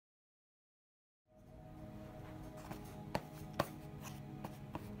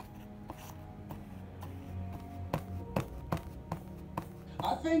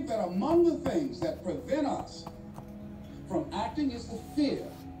think that among the things that prevent us from acting is the fear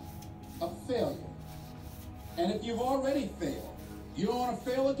of failure. And if you've already failed, you don't want to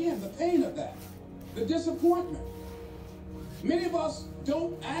fail again. The pain of that, the disappointment. Many of us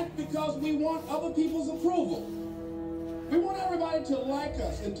don't act because we want other people's approval. We want everybody to like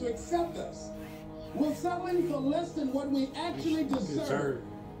us and to accept us. We're settling for less than what we actually deserve.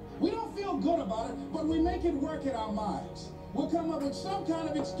 We don't feel good about it, but we make it work in our minds. We'll come up with some kind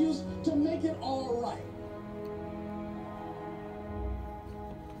of excuse to make it all right.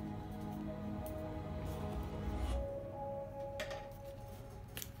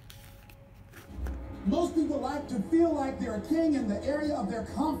 Most people like to feel like they're a king in the area of their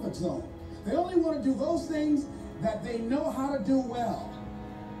comfort zone. They only want to do those things that they know how to do well.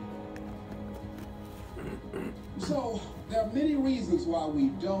 So there are many reasons why we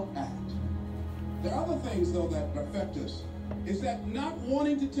don't act. There are other things, though, that affect us. Is that not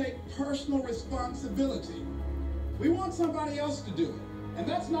wanting to take personal responsibility. We want somebody else to do it, and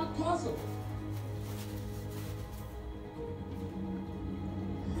that's not possible.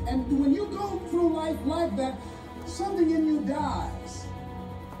 And when you go through life like that, something in you dies.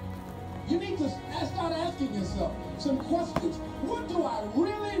 You need to start asking yourself some questions. What do I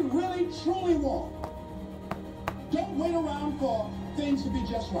really, really, truly want? Don't wait around for things to be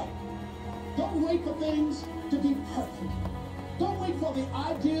just right. Don't wait for things to be perfect. Don't wait for the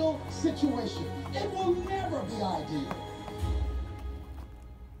ideal situation. It will never be ideal.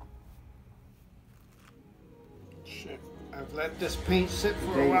 Shit, I've let this paint sit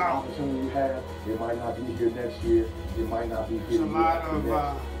for a Today's while. opportunity you have, it might not be here next year. It might not be here the year after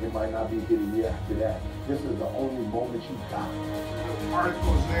that. It might not be here the year after that. This is the only moment you got. The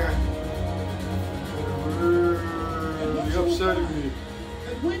articles there. You're upsetting me.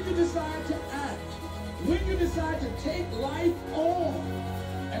 And when you decide to act, when you decide to take life on,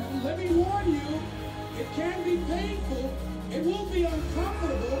 and let me warn you, it can be painful, it will be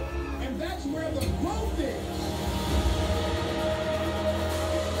uncomfortable, and that's where the growth is.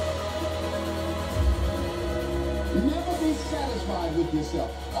 Never be satisfied with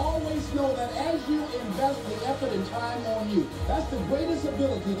yourself. Always know that as you invest the effort and time on you, that's the greatest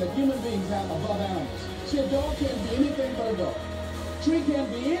ability that human beings have above animals. See, a dog can't be anything but a dog. Tree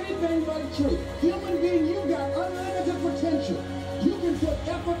can't be anything but a tree. Human being, you got unlimited potential. You can put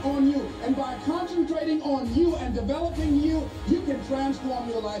effort on you, and by concentrating on you and developing you, you can transform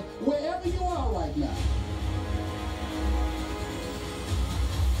your life wherever you are right now.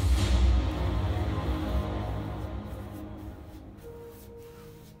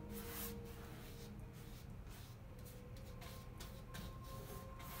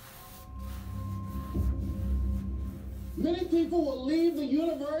 Many people will leave the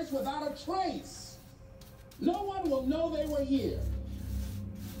universe without a trace. No one will know they were here.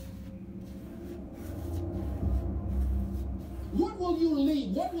 What will you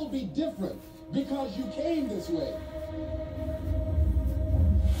leave? What will be different because you came this way?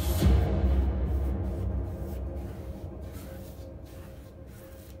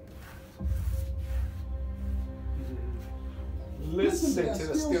 Listen to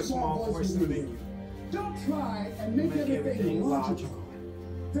the still small voice within you. Don't try and make everything logical.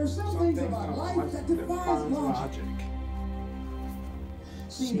 There's some things about life that defies logic.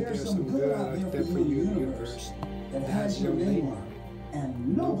 See, there's some good out there for you in the universe that has your name on it,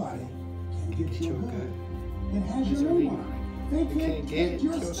 and nobody can get your good. It has your name on it. They can't get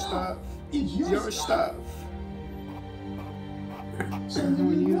your stuff. It's your stuff. So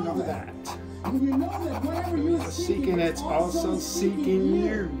when you know that, when you know that whatever you're seeking, it's also seeking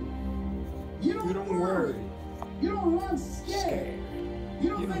you. You don't worry. You don't run scared. You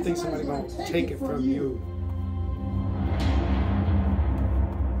don't think somebody's gonna take it from you.